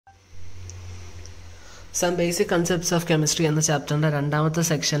Some basic concepts of chemistry എന്ന ചാപ്റ്ററിൻ്റെ രണ്ടാമത്തെ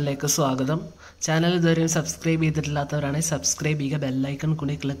സെക്ഷനിലേക്ക് സ്വാഗതം. ചാനൽ ഇതുവരെയും സബ്സ്ക്രൈബ് ചെയ്തിട്ടില്ലാത്തവരാണെങ്കിൽ സബ്സ്ക്രൈബ് ചെയ്യുക, ബെല്ലൈക്കൺ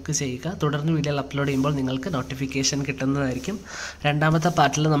കൂടി ക്ലിക്ക് ചെയ്യുക. തുടർന്ന് വീഡിയോകൾ അപ്ലോഡ് ചെയ്യുമ്പോൾ നിങ്ങൾക്ക് നോട്ടിഫിക്കേഷൻ കിട്ടുന്നതായിരിക്കും. രണ്ടാമത്തെ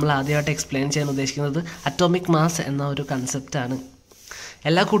പാർട്ടിൽ നമ്മൾ ആദ്യമായിട്ട് എക്സ്പ്ലെയിൻ ചെയ്യാൻ ഉദ്ദേശിക്കുന്നത് അറ്റോമിക് മാസ് എന്ന ഒരു കൺസെപ്റ്റാണ്.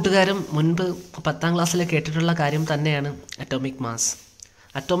 എല്ലാ കൂട്ടുകാരും മുൻപ് 10ാം ക്ലാസ്സിൽ കേട്ടിട്ടുള്ള കാര്യം തന്നെയാണ് അറ്റോമിക് മാസ്.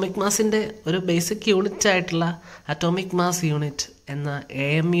 അറ്റോമിക് മാസിൻ്റെ ഒരു ബേസിക് യൂണിറ്റ് ആയിട്ടുള്ള അറ്റോമിക് മാസ് യൂണിറ്റ് എന്ന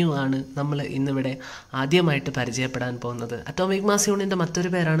AMU ആണ് നമ്മൾ ഇന്നിവിടെ ആദ്യമായിട്ട് പരിചയപ്പെടാൻ പോകുന്നത്. അറ്റോമിക് മാസ് യൂണിറ്റിൻ്റെ മറ്റൊരു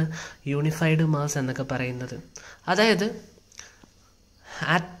പേരാണ് യൂണിഫൈഡ് മാസ് എന്നൊക്കെ പറയുന്നത്. അതായത്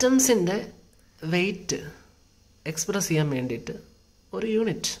ആറ്റംസിൻ്റെ വെയ്റ്റ് എക്സ്പ്രസ് ചെയ്യാൻ വേണ്ടിയിട്ട് ഒരു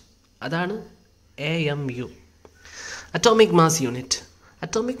യൂണിറ്റ്, അതാണ് AMU, atomic mass unit.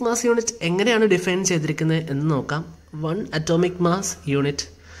 Atomic mass unit എങ്ങനെയാണ് ഡിഫൈൻ ചെയ്തിരിക്കുന്നത് എന്ന് നോക്കാം. One atomic mass unit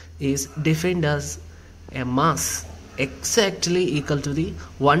is defined as a mass exactly equal to the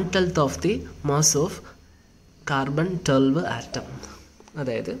 1/12 of the mass of carbon-12 atom.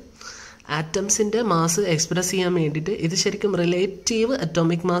 അതായത് ആറ്റംസിൻ്റെ മാസ് എക്സ്പ്രസ് ചെയ്യാൻ വേണ്ടിയിട്ട് ഇത് ശരിക്കും റിലേറ്റീവ്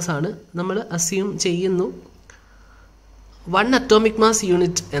അറ്റോമിക് മാസ് ആണ് നമ്മൾ അസ്യൂം ചെയ്യുന്നു. 1 അറ്റോമിക് മാസ്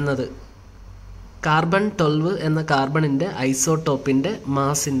യൂണിറ്റ് എന്നത് കാർബൺ-12 എന്ന കാർബണിൻ്റെ ഐസോട്ടോപ്പിൻ്റെ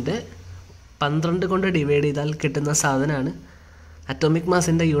മാസിൻ്റെ 12 കൊണ്ട് ഡിവൈഡ് ചെയ്താൽ കിട്ടുന്ന സാധനമാണ് അറ്റോമിക്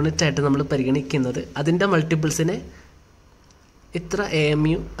മാസിൻ്റെ യൂണിറ്റായിട്ട് നമ്മൾ പരിഗണിക്കുന്നത്. അതിൻ്റെ മൾട്ടിപ്പിൾസിനെ ഇത്ര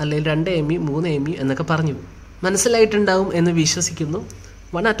AMU അല്ലെങ്കിൽ 2 AMU 3 AMU എന്നൊക്കെ പറഞ്ഞു മനസ്സിലായിട്ടുണ്ടാവും എന്ന് വിശ്വസിക്കുന്നു.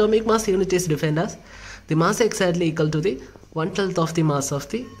 1 atomic mass unit is defined as the mass exactly equal to the 1/12 of the mass of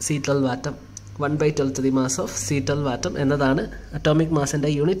the C12 atom. 1/12 the mass of C12 atom എന്നതാണ് അറ്റോമിക്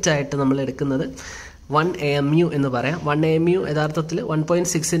മാസിൻ്റെ യൂണിറ്റായിട്ട് നമ്മൾ എടുക്കുന്നത്. 1 AMU എന്ന് പറയാം. 1 AMU യഥാർത്ഥത്തിൽ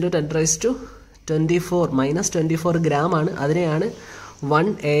 1.6 × 10⁻24 -24 ഗ്രാം ആണ്. അതിനെയാണ് 1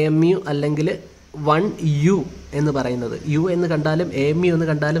 AMU അല്ലെങ്കിൽ 1 U എന്ന് പറയുന്നത്. U എന്ന് കണ്ടാലും AMU എന്ന്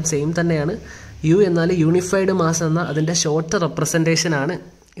കണ്ടാലും സെയിം തന്നെയാണ്. U എന്നാൽ യൂണിഫൈഡ് മാസ് എന്ന അതിൻ്റെ ഷോർട്ട് റെപ്രസെൻറ്റേഷൻ ആണ്.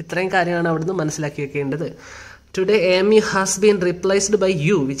 ഇത്രയും കാര്യമാണ് അവിടുന്ന് മനസ്സിലാക്കി വെക്കേണ്ടത്. Today AMU has been replaced by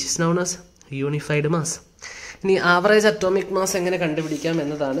U which is known as unified mass. ഇനി ആവറേജ് അറ്റോമിക് മാസ് എങ്ങനെ കണ്ടുപിടിക്കാം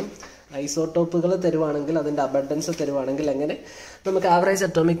എന്നതാണ്. ഐസോട്ടോപ്പുകൾ തരുവാണെങ്കിൽ, അതിൻ്റെ അബണ്ടൻസ് തരുവാണെങ്കിൽ എങ്ങനെ നമുക്ക് average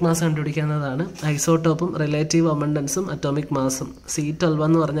atomic mass കണ്ടുപിടിക്കാവുന്നതാണ്. ഐസോട്ടോപ്പും relative അബണ്ടൻസും atomic മാസും. C12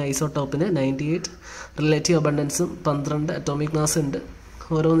 എന്ന് പറഞ്ഞ ഐസോട്ടോപ്പിന് 98, റിലേറ്റീവ് അബണ്ടൻസും 12 അറ്റോമിക് മാസ് ഉണ്ട്.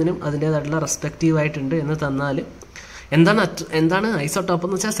 ഓരോന്നിനും അതിൻ്റേതായിട്ടുള്ള റെസ്പെക്റ്റീവ് ആയിട്ടുണ്ട് എന്ന് തന്നാൽ എന്താണ് ഐസോട്ടോപ്പ്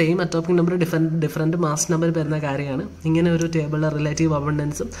എന്ന് വെച്ചാൽ same atomic number different mass number വരുന്ന കാര്യമാണ്. ഇങ്ങനെ ഒരു ടേബിളിലെ റിലേറ്റീവ്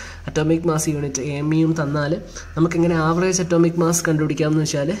അബണ്ടൻസും അറ്റോമിക് മാസ് യൂണിറ്റ് AMUയും തന്നാൽ നമുക്കിങ്ങനെ ആവറേജ് അറ്റോമിക് മാസ് കണ്ടുപിടിക്കാമെന്ന്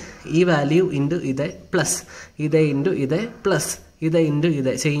വെച്ചാൽ ഈ വാല്യൂ ഇൻറ്റു ഇതേ പ്ലസ് ഇതേ ഇൻറ്റു ഇതേ പ്ലസ് ഇതേ ഇൻറ്റു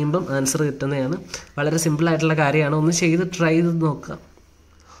ഇതേ ചെയ്യുമ്പം ആൻസർ കിട്ടുന്നതാണ്. വളരെ സിമ്പിളായിട്ടുള്ള കാര്യമാണ്. ഒന്ന് ചെയ്ത് ട്രൈ ചെയ്ത് നോക്കുക.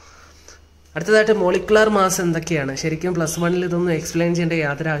 അടുത്തതായിട്ട് മോളിക്കുലാർ മാസ് എന്തൊക്കെയാണ്? ശരിക്കും +1 ഇതൊന്നും എക്സ്പ്ലെയിൻ ചെയ്യേണ്ട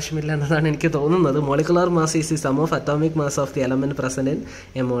യാതൊരു ആവശ്യമില്ല എന്നതാണ് എനിക്ക് തോന്നുന്നത്. Molecular mass is the sum of atomic mass of the element present in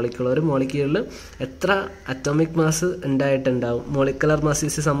A molecule. ഒരു മോളിക്യൂളിൽ എത്ര atomic mass ഉണ്ടായിട്ടുണ്ടാവും? Molecular mass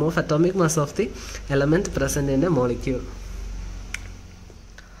is the sum of atomic mass of the element present in A molecule.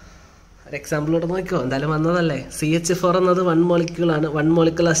 ഒരു എക്സാമ്പിളോട് നോക്കിക്കോ, എന്തായാലും വന്നതല്ലേ. CH4 എന്നത് 1 മോളിക്യൂളാണ്. 1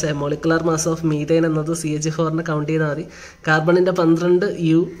 molecular mass of methane എന്നത് CH4 count ചെയ്താൽ മതി. കാർബണിൻ്റെ 12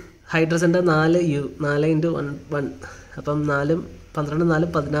 U, ഹൈഡ്രജൻ്റെ 4 U, 4 × 1 അപ്പം 4 12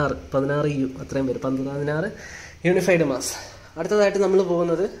 4 16 U, അത്രയും പേര് 16 യൂണിഫൈഡ് മാസ്. അടുത്തതായിട്ട് നമ്മൾ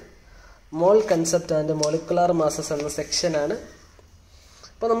പോകുന്നത് മോൾ കൺസെപ്റ്റ് ആൻഡ് മോളിക്കുലാർ മാസസ് എന്ന സെക്ഷനാണ്.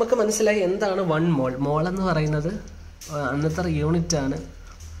 അപ്പോൾ നമുക്ക് മനസ്സിലായി എന്താണ് 1 മോൾ. മോൾ എന്ന് പറയുന്നത് അന്നത്തെ യൂണിറ്റാണ്.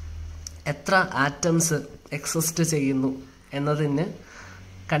 എത്ര ആറ്റംസ് എക്സിസ്റ്റ് ചെയ്യുന്നു എന്നതിന്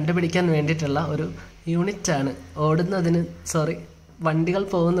കണ്ടുപിടിക്കാൻ വേണ്ടിയിട്ടുള്ള ഒരു യൂണിറ്റാണ്. വണ്ടികൾ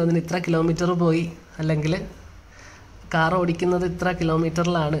പോകുന്നതിന് ഇത്ര കിലോമീറ്റർ പോയി, അല്ലെങ്കിൽ കാർ ഓടിക്കുന്നത് ഇത്ര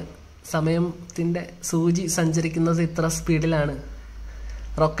കിലോമീറ്ററിലാണ്, സമയത്തിൻ്റെ സൂചി സഞ്ചരിക്കുന്നത് ഇത്ര സ്പീഡിലാണ്,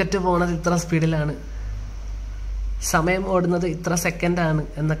 റോക്കറ്റ് പോകുന്നത് ഇത്ര സ്പീഡിലാണ്, സമയം ഓടുന്നത് ഇത്ര സെക്കൻഡാണ്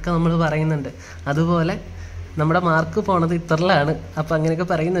എന്നൊക്കെ നമ്മൾ പറയുന്നുണ്ട്. അതുപോലെ നമ്മുടെ മാർക്ക് പോണത് ഇത്രയിലാണ്. അപ്പം അങ്ങനെയൊക്കെ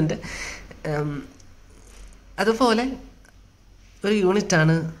പറയുന്നുണ്ട്. അതുപോലെ ഒരു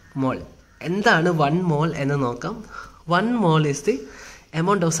യൂണിറ്റാണ് മോൾ. എന്താണ് 1 മോൾ എന്ന് നോക്കാം. 1 mole is the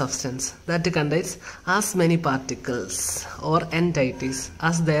amount of substance that contains as many particles or entities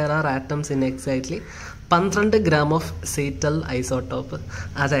as there are atoms in exactly 12 gram of C12 isotope.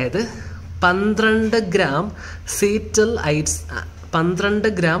 അതായത് 12 gram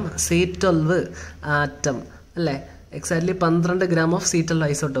C12 ആറ്റം അല്ലേ, exactly 12 gram of C12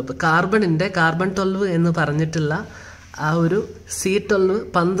 isotope. കാർബണിൻ്റെ കാർബൺ-12 എന്ന് പറഞ്ഞിട്ടുള്ള ആ ഒരു C12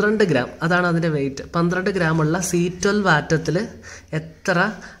 12 gram, അതാണ് അതിൻ്റെ wait. 12 ഗ്രാമുള്ള C12 ആറ്റത്തിൽ എത്ര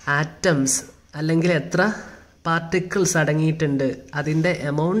atoms അല്ലെങ്കിൽ എത്ര പാർട്ടിക്കിൾസ് അടങ്ങിയിട്ടുണ്ട്, അതിൻ്റെ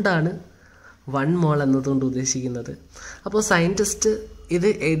എമൗണ്ടാണ് 1 മോൾ എന്നതുകൊണ്ട് ഉദ്ദേശിക്കുന്നത്. അപ്പോൾ സയൻറ്റിസ്റ്റ്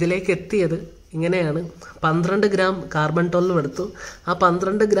ഇതിലേക്ക് എത്തിയത് ഇങ്ങനെയാണ്. 12 ഗ്രാം കാർബൺ 12 എടുത്തു. ആ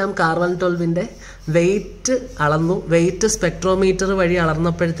 12 ഗ്രാം കാർബൺ 12ൻ്റെ വെയിറ്റ് അളന്നു. വെയിറ്റ് സ്പെക്ട്രോമീറ്റർ വഴി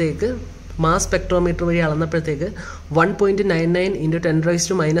അളന്നപ്പോഴത്തേക്ക്, മാസ് സ്പെക്ട്രോമീറ്റർ വഴി അളന്നപ്പോഴത്തേക്ക് 1.99 ×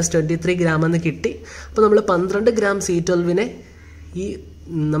 10⁻23 ഗ്രാം എന്ന് കിട്ടി. അപ്പോൾ നമ്മൾ 12 ഗ്രാം C12നെ ഈ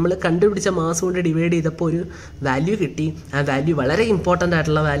നമ്മൾ കണ്ടുപിടിച്ച മാസ് കൊണ്ട് ഡിവൈഡ് ചെയ്തപ്പോൾ ഒരു വാല്യൂ കിട്ടി. ആ വാല്യൂ വളരെ ഇമ്പോർട്ടൻ്റ്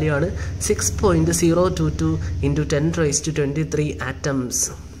ആയിട്ടുള്ള വാല്യൂ ആണ്. 6.022 × 10⁻23 ആറ്റംസ്.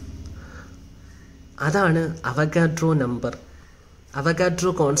 അതാണ് അവഗാഡ്രോ നമ്പർ.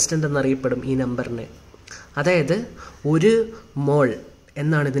 അവഗാഡ്രോ കോൺസ്റ്റൻ്റ് എന്നറിയപ്പെടും ഈ നമ്പറിനെ. അതായത് 1 മോൾ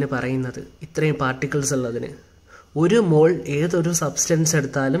എന്നാണ് ഇതിന് പറയുന്നത്. ഇത്രയും പാർട്ടിക്കിൾസ് ഉള്ളതിന് 1 മോൾ ഏതൊരു സബ്സ്റ്റൻസ്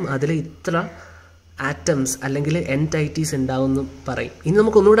എടുത്താലും അതിൽ ഇത്ര ആറ്റംസ് അല്ലെങ്കിൽ എൻറ്റൈറ്റീസ് ഉണ്ടാവുമെന്ന് പറയും. ഇനി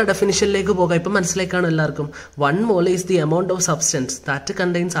നമുക്ക് ഒന്നുകൂടെ ഡെഫിനിഷനിലേക്ക് പോകാം. ഇപ്പം മനസ്സിലാക്കാണ് എല്ലാവർക്കും. 1 മോൾ is the amount of substance that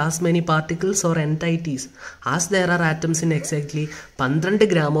contains as many particles or entities as there R atoms in exactly 12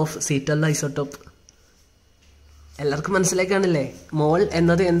 gram of C12 isotope. എല്ലാവർക്കും മനസ്സിലാക്കാണില്ലേ? മോൾ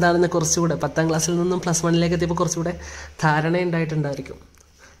എന്നത് എന്താണെന്ന് കുറച്ചുകൂടെ 10ാം ക്ലാസ്സിൽ നിന്നും +1 എത്തിയപ്പോൾ കുറച്ചുകൂടെ ധാരണ ഉണ്ടായിട്ടുണ്ടായിരിക്കും.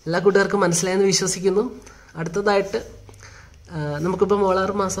 എല്ലാ കൂട്ടുകാർക്കും മനസ്സിലായെന്ന് വിശ്വസിക്കുന്നു. അടുത്തതായിട്ട് നമുക്കിപ്പോൾ മോളാർ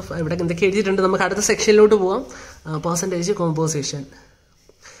മാസ് ഓഫ് ഇവിടെ എന്തൊക്കെ എഴുതിയിട്ടുണ്ട്. നമുക്ക് അടുത്ത സെക്ഷനിലോട്ട് പോവാം. Percentage composition.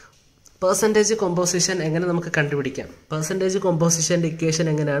 പെർസെൻറ്റേജ് കോമ്പോസിഷൻ എങ്ങനെ നമുക്ക് കണ്ടുപിടിക്കാം? പെർസെൻറ്റേജ് കോമ്പോസിഷൻ്റെ ഇക്വേഷൻ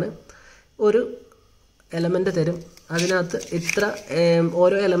എങ്ങനെയാണ്? ഒരു എലമെൻ്റ് തരും, അതിനകത്ത് ഇത്ര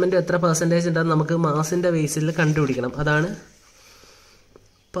ഓരോ എലമെൻറ്റും എത്ര പെർസെൻറ്റേജ് ഉണ്ടെന്ന് നമുക്ക് മാസിൻ്റെ ബേസിൽ കണ്ടുപിടിക്കണം. അതാണ്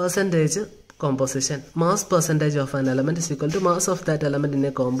percentage composition. Mass percentage of an element is equal to mass of that element in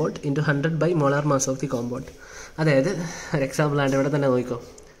a compound into 100 by molar mass of the compound. അതായത് ഒരു എക്സാമ്പിൾ ആണ് ഇവിടെ തന്നെ നോക്കിക്കോ.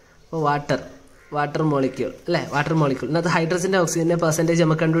 അപ്പോൾ വാട്ടർ മോളിക്യൂൾ അല്ലേ, വാട്ടർ മോളിക്യൂൾ. ഇന്നത്തെ ഹൈഡ്രജൻ്റെ ഓക്സിജൻ്റെ പെർസെൻറ്റേജ്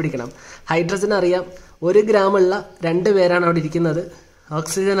നമുക്ക് കണ്ടുപിടിക്കണം. ഹൈഡ്രജൻ അറിയാം 1 ഗ്രാമുള്ള 2 പേരാണ് അവിടെ ഇരിക്കുന്നത്.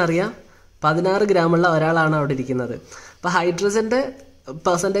 ഓക്സിജൻ അറിയാം 16 ഗ്രാമുള്ള ഒരാളാണ് അവിടെ ഇരിക്കുന്നത്. അപ്പോൾ ഹൈഡ്രജൻ്റെ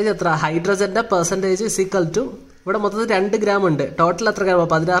പെർസെൻറ്റേജ് എത്ര? ഹൈഡ്രജൻ്റെ പെർസെൻറ്റേജ് ഇസ് ഈക്വൽ ടു, ഇവിടെ മൊത്തത്തിൽ 2 ഗ്രാം ഉണ്ട്. ടോട്ടൽ എത്ര ഗ്രാം?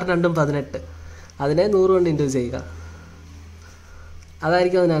 16 2 18. അതിനെ 100 കൊണ്ട് ഇൻറ്റു ചെയ്യുക.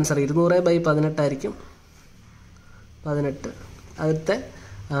 അതായിരിക്കും അതിന് ആൻസർ. 200/18 ആയിരിക്കും 18. അടുത്ത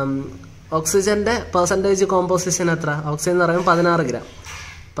ഓക്സിജൻ്റെ പെർസെൻറ്റേജ് കോമ്പോസിഷൻ എത്ര? ഓക്സിജൻ എന്ന് പറയുമ്പോൾ 16 gram.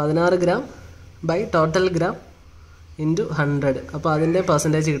 16 gram by total gram into 100. അപ്പോൾ അതിൻ്റെ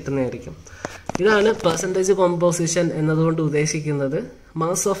പെർസെൻറ്റേജ് കിട്ടുന്നതായിരിക്കും. ഇതാണ് പെർസെൻറ്റേജ് കോമ്പോസിഷൻ എന്നതുകൊണ്ട് ഉദ്ദേശിക്കുന്നത്.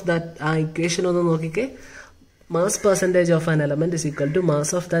 മാസ് ഓഫ് ദാറ്റ്, ആ ഇക്വേഷൻ ഒന്ന് നോക്കിക്കേ. Mass percentage of an element is equal to mass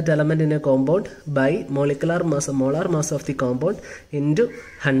of that element in a compound by molar mass of the compound into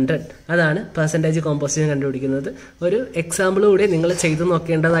 100. അതാണ് പെർസെൻറ്റേജ് കോമ്പോസിഷൻ കണ്ടുപിടിക്കുന്നത്. ഒരു എക്സാമ്പിൾ കൂടി നിങ്ങൾ ചെയ്ത്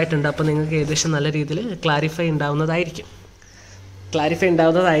നോക്കേണ്ടതായിട്ടുണ്ട്. അപ്പോൾ നിങ്ങൾക്ക് ഏകദേശം നല്ല രീതിയിൽ ക്ലാരിഫൈ ഉണ്ടാവുന്നതായിരിക്കും.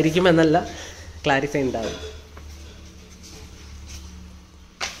 എന്നല്ല, ക്ലാരിഫൈ ഉണ്ടാവും.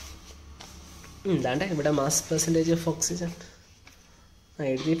 എന്താണ്ട് ഇവിടെ മാസ് പെർസെൻറ്റേജ് ഓഫ് ഓക്സിജൻ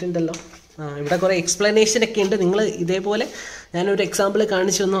എഴുതിയിട്ടുണ്ടല്ലോ. ഇവിടെ കുറേ എക്സ്പ്ലനേഷൻ ഒക്കെ ഉണ്ട്. നിങ്ങൾ ഇതേപോലെ ഞാനൊരു എക്സാമ്പിൾ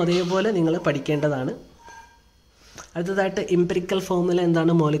കാണിച്ചു തന്നു, അതേപോലെ നിങ്ങൾ പഠിക്കേണ്ടതാണ്. അടുത്തതായിട്ട് എംപിരിക്കൽ ഫോർമുല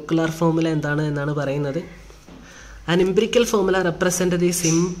എന്താണ്, മോളിക്കുലാർ ഫോർമുല എന്താണ് എന്നാണ് പറയുന്നത്. An empirical formula represent the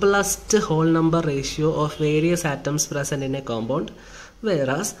simplest whole number ratio of various atoms present in A compound,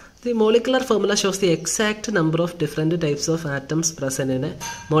 whereas the molecular formula shows the exact number of different types of atoms present in a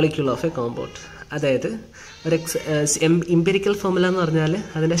molecule of a compound. അതായത് ഒരു empirical formula എന്ന് പറഞ്ഞാൽ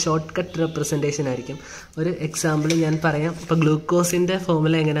അതിൻ്റെ short cut representation ആയിരിക്കും. ഒരു example ഞാൻ പറയാം. ഇപ്പോൾ ഗ്ലൂക്കോസിൻ്റെ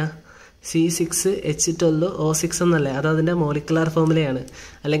ഫോർമുല എങ്ങനെയാണ്? C6H12O6 എന്നല്ലേ, അത് അതിൻ്റെ മോളിക്കുലാർ ഫോർമുലയാണ്.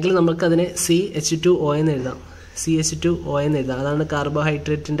 അല്ലെങ്കിൽ നമുക്കതിനെ CH2O എന്ന് എഴുതാം. അതാണ്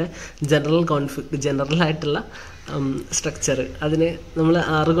കാർബോഹൈഡ്രേറ്റിൻ്റെ ജനറൽ ആയിട്ടുള്ള സ്ട്രക്ചർ. അതിനെ നമ്മൾ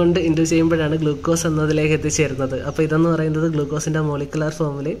 6 കൊണ്ട് ഇൻറ്റു ചെയ്യുമ്പോഴാണ് ഗ്ലൂക്കോസ് എന്നതിലേക്ക് എത്തിച്ചേരുന്നത്. അപ്പോൾ ഇതെന്ന് പറയുന്നത് ഗ്ലൂക്കോസിൻ്റെ മോളിക്കുലാർ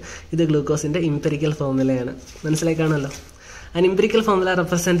ഫോർമുലയും ഇത് ഗ്ലൂക്കോസിൻ്റെ empirical ഫോർമുലയാണ്. മനസ്സിലാക്കാണല്ലോ. An empirical formula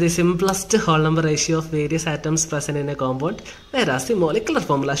represents the simplest whole number ratio of various atoms present in a compound, whereas the molecular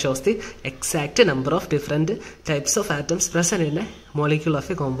formula shows the exact number of different types of atoms present in a molecule of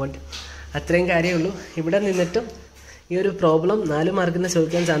a compound. അത്രയും കാര്യമുള്ളൂ. ഇവിടെ നിന്നിട്ടും ഈ ഒരു problem 4 മാർക്കിന്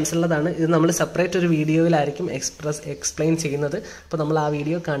ചോദിക്കാൻ chance ഉള്ളതാണ്. ഇത് നമ്മൾ സെപ്പറേറ്റ് ഒരു വീഡിയോയിലായിരിക്കും എക്സ്പ്ലെയിൻ ചെയ്യുന്നത്. അപ്പോൾ നമ്മൾ ആ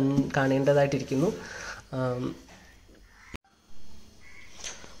വീഡിയോ കാണേണ്ടതായിട്ടിരിക്കുന്നു.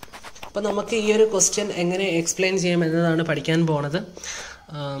 അപ്പോൾ നമുക്ക് ഈ ഒരു ക്വസ്റ്റ്യൻ എങ്ങനെ എക്സ്പ്ലെയിൻ ചെയ്യാം എന്നതാണ് പഠിക്കാൻ പോണത്.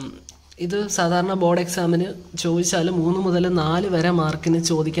 ഇത് സാധാരണ ബോർഡ് എക്സാമിന് ചോദിച്ചാൽ 3 മുതൽ 4 വരെ മാർക്കിന്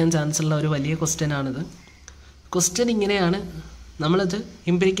ചോദിക്കാൻ ചാൻസ് ഉള്ള ഒരു വലിയ ക്വസ്റ്റ്യൻ ആണിത്. ക്വസ്റ്റ്യൻ ഇങ്ങനെയാണ്. നമ്മളിത്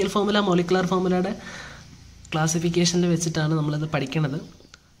എംപിരിക്കൽ ഫോർമുല, മോളിക്കുലാർ ഫോർമുലയുടെ ക്ലാസിഫിക്കേഷനിൽ വെച്ചിട്ടാണ് നമ്മളിത് പഠിക്കുന്നത്.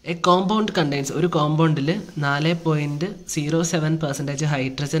 എ കോമ്പൗണ്ട് കണ്ടെയ്ൻസ്, ഒരു കോമ്പൗണ്ടിൽ 4.07%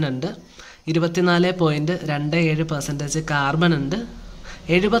 ഹൈഡ്രജൻ ഉണ്ട്, 24.27% കാർബൺ ഉണ്ട്,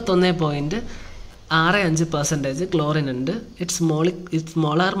 71.65% ക്ലോറിൻ ഉണ്ട്. ഇറ്റ്സ്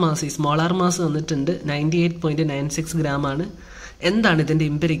മോളാർ മാസ് വന്നിട്ടുണ്ട് 98.96 ഗ്രാം ആണ്. എന്താണ് ഇതിൻ്റെ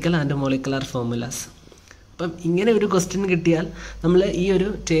ഇംപെരിക്കൽ ആൻഡ് മോളിക്കുലാർ ഫോർമുലാസ്? അപ്പം ഇങ്ങനെ ഒരു ക്വസ്റ്റ്യൻ കിട്ടിയാൽ നമ്മൾ ഈ ഒരു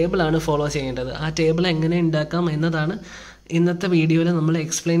ടേബിളാണ് ഫോളോ ചെയ്യേണ്ടത്. ആ ടേബിൾ എങ്ങനെ ഉണ്ടാക്കാം എന്നതാണ് ഇന്നത്തെ വീഡിയോയിൽ നമ്മൾ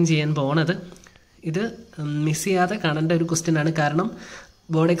എക്സ്പ്ലെയിൻ ചെയ്യാൻ പോണത്. ഇത് മിസ് ചെയ്യാതെ കാണേണ്ട ഒരു ക്വസ്റ്റ്യൻ ആണ്. കാരണം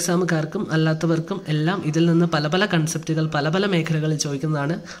ബോർഡ് എക്സാമുകാർക്കും അല്ലാത്തവർക്കും എല്ലാം ഇതിൽ നിന്ന് പല പല കൺസെപ്റ്റുകൾ പല പല മേഖലകളിൽ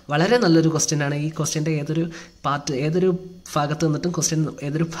ചോദിക്കുന്നതാണ്. വളരെ നല്ലൊരു ക്വസ്റ്റ്യൻ ആണ്. ഈ ക്വസ്റ്റ്യൻ്റെ ഏതൊരു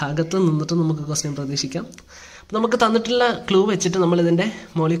ഭാഗത്ത് നിന്നിട്ടും നമുക്ക് ക്വസ്റ്റ്യൻ പ്രതീക്ഷിക്കാം. നമുക്ക് തന്നിട്ടുള്ള ക്ലൂ വെച്ചിട്ട് നമ്മളിതിൻ്റെ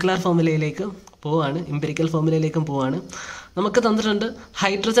മോളിക്കുലാർ ഫോർമുലയിലേക്ക് പോവാണ്, ഇംപെരിക്കൽ ഫോർമുലയിലേക്കും പോവാണ്. നമുക്ക് തന്നിട്ടുണ്ട്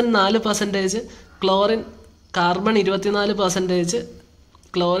ഹൈഡ്രജൻ 4%, ക്ലോറിൻ കാർബൺ 24%,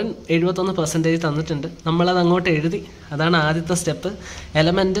 ക്ലോറിൻ 71% തന്നിട്ടുണ്ട്. നമ്മളത് അങ്ങോട്ട് എഴുതി. അതാണ് ആദ്യത്തെ സ്റ്റെപ്പ്.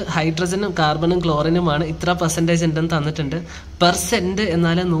 എലമെൻറ്റ് ഹൈഡ്രജനും കാർബണും ക്ലോറിനുമാണ്. ഇത്ര പെർസെൻറ്റേജ് ഉണ്ടെന്ന് തന്നിട്ടുണ്ട്. പെർസെൻറ്റ്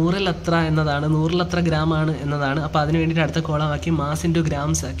എന്നാൽ 100ൽ എത്ര എന്നതാണ്, 100ൽ എത്ര ഗ്രാം ആണ് എന്നതാണ്. അപ്പോൾ അതിന് വേണ്ടിയിട്ട് അടുത്ത കോളമാക്കി മാസ് ഇൻറ്റു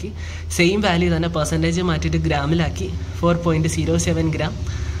ഗ്രാംസ് ആക്കി. സെയിം വാല്യൂ തന്നെ പെർസെൻറ്റേജ് മാറ്റിയിട്ട് ഗ്രാമിലാക്കി. 4.07 ഗ്രാം,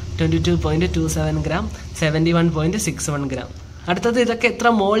 22.27 ഗ്രാം, 71.61 ഗ്രാം. അടുത്തത് ഇതൊക്കെ എത്ര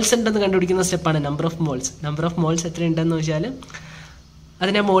മോൾസ് ഉണ്ടെന്ന് കണ്ടുപിടിക്കുന്ന സ്റ്റെപ്പാണ് നമ്പർ ഓഫ് മോൾസ് എത്ര ഉണ്ടെന്ന് വെച്ചാൽ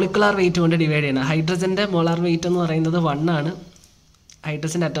അതിനെ മോളിക്കുലാർ വെയിറ്റ് കൊണ്ട് ഡിവൈഡ് ചെയ്യണം. ഹൈഡ്രജൻ്റെ മോളാർ വെയിറ്റ് എന്ന് പറയുന്നത് 1 ആണ്.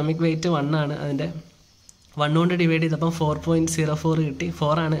 ഹൈഡ്രജൻ്റെ അറ്റോമിക് വെയിറ്റ് 1 ആണ്. അതിൻ്റെ 1 കൊണ്ട് ഡിവൈഡ് ചെയ്തപ്പോൾ 4.04 കിട്ടി.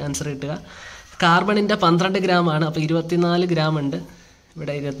 4 ആണ് ആൻസർ കിട്ടുക. കാർബണിൻ്റെ 12 ഗ്രാം ആണ്. അപ്പോൾ 24 ഗ്രാം ഉണ്ട്.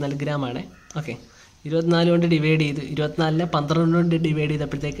 ഇവിടെ 24 ഗ്രാം ആണ്. ഓക്കെ, 24 കൊണ്ട് ഡിവൈഡ് ചെയ്ത് 24നെ 12 കൊണ്ട് ഡിവൈഡ്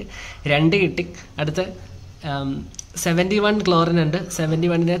ചെയ്തപ്പോഴത്തേക്ക് 2 കിട്ടി. അടുത്ത 71 ക്ലോറിൻ ഉണ്ട്.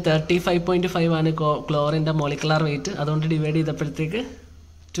 71നെ 35.5 ആണ് ക്ലോറിൻ്റെ മോളിക്കുലാർ വെയിറ്റ്. അതുകൊണ്ട് ഡിവൈഡ് ചെയ്തപ്പോഴത്തേക്ക്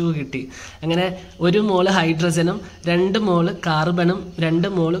 2 കിട്ടി. അങ്ങനെ 1 മോള് ഹൈഡ്രജനും 2 മോള് കാർബണും 2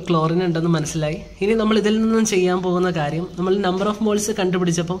 മോള് ക്ലോറിനും ഉണ്ടെന്ന് മനസ്സിലായി. ഇനി നമ്മൾ ഇതിൽ നിന്നും ചെയ്യാൻ പോകുന്ന കാര്യം, നമ്മൾ നമ്പർ ഓഫ് മോൾസ്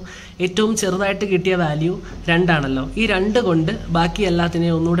കണ്ടുപിടിച്ചപ്പോൾ ഏറ്റവും ചെറുതായിട്ട് കിട്ടിയ വാല്യൂ 2 ആണല്ലോ. ഈ 2 കൊണ്ട് ബാക്കി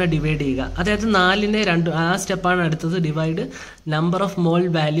എല്ലാത്തിനെയും ഒന്നുകൂടെ ഡിവൈഡ് ചെയ്യുക. അതായത് 4നെ 2, ആ സ്റ്റെപ്പാണ് അടുത്തത്. Divide number of mall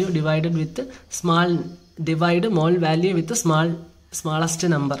value divide mall value with smallest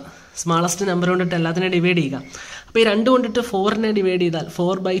number കൊണ്ടിട്ട് എല്ലാത്തിനെയും ഡിവൈഡ് ചെയ്യുക. അപ്പോൾ ഈ 2 കൊണ്ടിട്ട് 4നെ ഡിവൈഡ് ചെയ്താൽ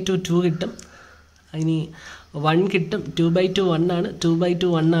 4/2 2 കിട്ടും. ഇനി 1 കിട്ടും. 2/2 1 ആണ്. 2/2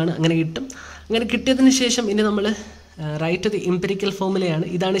 1 ആണ്. അങ്ങനെ കിട്ടും. അങ്ങനെ കിട്ടിയതിന് ശേഷം ഇനി നമ്മൾ റൈറ്റ് ദി ഇംപെരിക്കൽ ഫോർമുലയാണ്.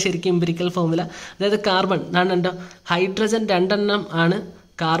 ഇതാണ് ശരിക്കും ഇംപെരിക്കൽ ഫോർമുല. അതായത് കാർബൺ ആണുണ്ടോ, ഹൈഡ്രജൻ 2 എണ്ണം ആണ്,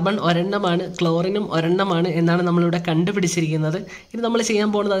 കാർബൺ 1 എണ്ണമാണ്, ക്ലോറിനും 1 എണ്ണമാണ് എന്നാണ് നമ്മളിവിടെ കണ്ടുപിടിച്ചിരിക്കുന്നത്. ഇനി നമ്മൾ ചെയ്യാൻ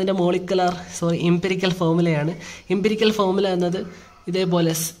പോകുന്നത് അതിൻ്റെ ഇംപെരിക്കൽ ഫോർമുലയാണ്. ഇംപെരിക്കൽ ഫോർമുല എന്നത്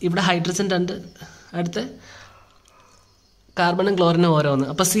ഇതേപോലെ, ഇവിടെ ഹൈഡ്രജൻ 2, അടുത്ത കാർബണും ക്ലോറിനും ഓരോന്ന്.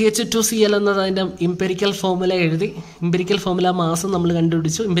 അപ്പോൾ CH2Cl എന്നത് അതിൻ്റെ ഇംപെരിക്കൽ ഫോർമുല എഴുതി. ഇംപെരിക്കൽ ഫോർമുല മാസ് നമ്മൾ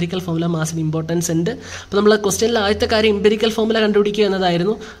കണ്ടുപിടിച്ചു. ഇംപെരിക്കൽ ഫോർമുല മാസിന് ഇമ്പോർട്ടൻസ് ഉണ്ട്. അപ്പോൾ നമ്മൾ ക്വസ്റ്റ്യനിൽ ആദ്യത്തെ കാര്യം ഇംപെരിക്കൽ ഫോർമുല കണ്ടുപിടിക്കുക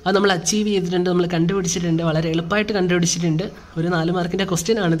എന്നതായിരുന്നു. അത് നമ്മൾ അച്ചീവ് ചെയ്തിട്ടുണ്ട്, നമ്മൾ കണ്ടുപിടിച്ചിട്ടുണ്ട്, വളരെ എളുപ്പമായിട്ട് കണ്ടുപിടിച്ചിട്ടുണ്ട്. ഒരു 4 മാർക്കിൻ്റെ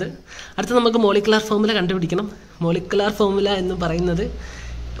ക്വസ്റ്റ്യൻ ആണിത്. അടുത്ത് നമുക്ക് മോളിക്കുലാർ ഫോർമുല കണ്ടുപിടിക്കണം. മോളിക്കുലാർ ഫോർമുല എന്ന് പറയുന്നത്,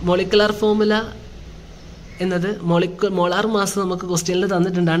 മോളാർ മാസ് നമുക്ക് ക്വസ്റ്റ്യനിൽ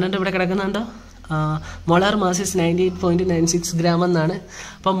തന്നിട്ടുണ്ട്. ആണ് ഇവിടെ കിടക്കുന്നുണ്ടോ? മോളാർ മാസ് 98.96 ഗ്രാം എന്നാണ്.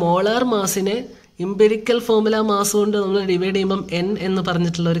 അപ്പോൾ മോളാർ മാസിനെ ഇംപെരിക്കൽ ഫോർമുല മാസ് കൊണ്ട് നമ്മൾ ഡിവൈഡ് ചെയ്യുമ്പം N എന്ന്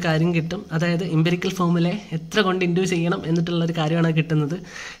പറഞ്ഞിട്ടുള്ള ഒരു കാര്യം കിട്ടും. അതായത് ഇംപെരിക്കൽ ഫോർമുലയെ എത്ര കൊണ്ട് ഇൻഡ്യൂ ചെയ്യണം എന്നിട്ടുള്ളൊരു കാര്യമാണ് കിട്ടുന്നത്.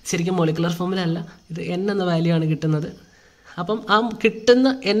 ശരിക്കും മോളിക്കുലർ ഫോർമുല അല്ല, ഇത് N എന്ന വാല്യൂ ആണ് കിട്ടുന്നത്. അപ്പം ആ കിട്ടുന്ന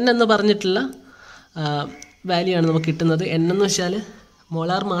N എന്ന് പറഞ്ഞിട്ടുള്ള വാല്യൂ ആണ് നമുക്ക് കിട്ടുന്നത്. N എന്ന് വെച്ചാൽ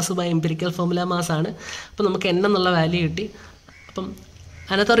molar mass by ഇംപെരിക്കൽ formula mass ആണ്. അപ്പം നമുക്ക് N എന്നുള്ള വാല്യൂ കിട്ടി. അപ്പം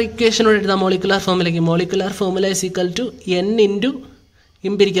അനദർ ഇക്വേഷനോട് എഴുതാം molecular ഫോർമുലയ്ക്ക്. Molecular formula is equal to N into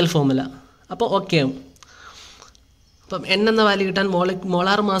ഇംപെരിക്കൽ formula. അപ്പോൾ ഓക്കെ ആവും. അപ്പം N എന്ന വാല്യൂ കിട്ടാൻ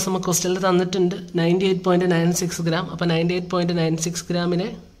മോളാർ മാസ് നമുക്ക് ക്വസ്റ്റ്യനിൽ തന്നിട്ടുണ്ട് 98.96 ഗ്രാം. അപ്പോൾ 98.96 ഗ്രാമിനെ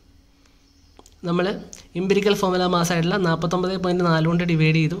നമ്മൾ ഇംപെരിക്കൽ ഫോർമുല മാസമായിട്ടുള്ള 49.4 കൊണ്ട്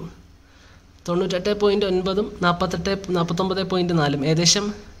ഡിവൈഡ് ചെയ്തു. 98.9 49.4 ഏകദേശം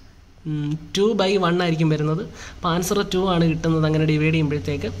 2/1 ആയിരിക്കും വരുന്നത്. അപ്പോൾ ആൻസർ 2 ആണ് കിട്ടുന്നത്. അങ്ങനെ ഡിവൈഡ്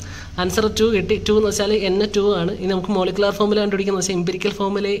ചെയ്യുമ്പോഴത്തേക്ക് ആൻസർ 2 കിട്ടി. 2 എന്ന് വെച്ചാൽ N 2 ആണ്. ഇനി നമുക്ക് മോളിക്കുലാർ ഫോർമുല കണ്ടുപിടിക്കുന്നത് വെച്ചാൽ ഇംപെരിക്കൽ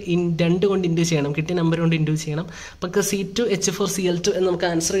ഫോർമുലയെ 2 കൊണ്ട് ഇൻഡ്യൂസ് ചെയ്യണം, കിട്ടിയ നമ്പർ കൊണ്ട് ഇൻഡ്യൂസ് ചെയ്യണം. അപ്പോൾ C2H4Cl2 എന്ന് നമുക്ക്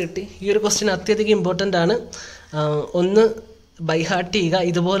ആൻസർ കിട്ടി. ഈ ഒരു ക്വസ്റ്റ്യൻ അത്യധികം ഇമ്പോർട്ടൻ്റ് ആണ്. ഒന്ന് ബൈ ഹാർട്ട് ചെയ്യുക.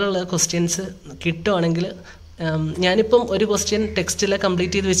 ഇതുപോലുള്ള ക്വസ്റ്റ്യൻസ് കിട്ടുവാണെങ്കിൽ, ഞാനിപ്പം ഒരു ക്വസ്റ്റ്യൻ ടെക്സ്റ്റിൽ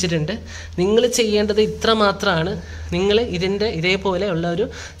കംപ്ലീറ്റ് ചെയ്ത് വെച്ചിട്ടുണ്ട്. നിങ്ങൾ ചെയ്യേണ്ടത് ഇത്ര മാത്രമാണ്. നിങ്ങൾ ഇതേപോലെ ഉള്ള ഒരു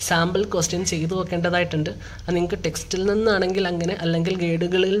സാമ്പിൾ ക്വസ്റ്റ്യൻ ചെയ്തു വെക്കേണ്ടതായിട്ടുണ്ട്. അത് നിങ്ങൾക്ക് ടെക്സ്റ്റിൽ നിന്നാണെങ്കിൽ അങ്ങനെ, അല്ലെങ്കിൽ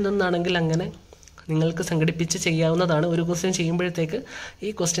ഗൈഡുകളിൽ നിന്നാണെങ്കിൽ അങ്ങനെ നിങ്ങൾക്ക് സംഘടിപ്പിച്ച് ചെയ്യാവുന്നതാണ്. ഒരു ക്വസ്റ്റ്യൻ ചെയ്യുമ്പോഴത്തേക്ക്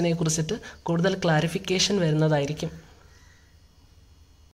ഈ ക്വസ്റ്റ്യനെ കുറിച്ചിട്ട് കൂടുതൽ ക്ലാരിഫിക്കേഷൻ വരുന്നതായിരിക്കും.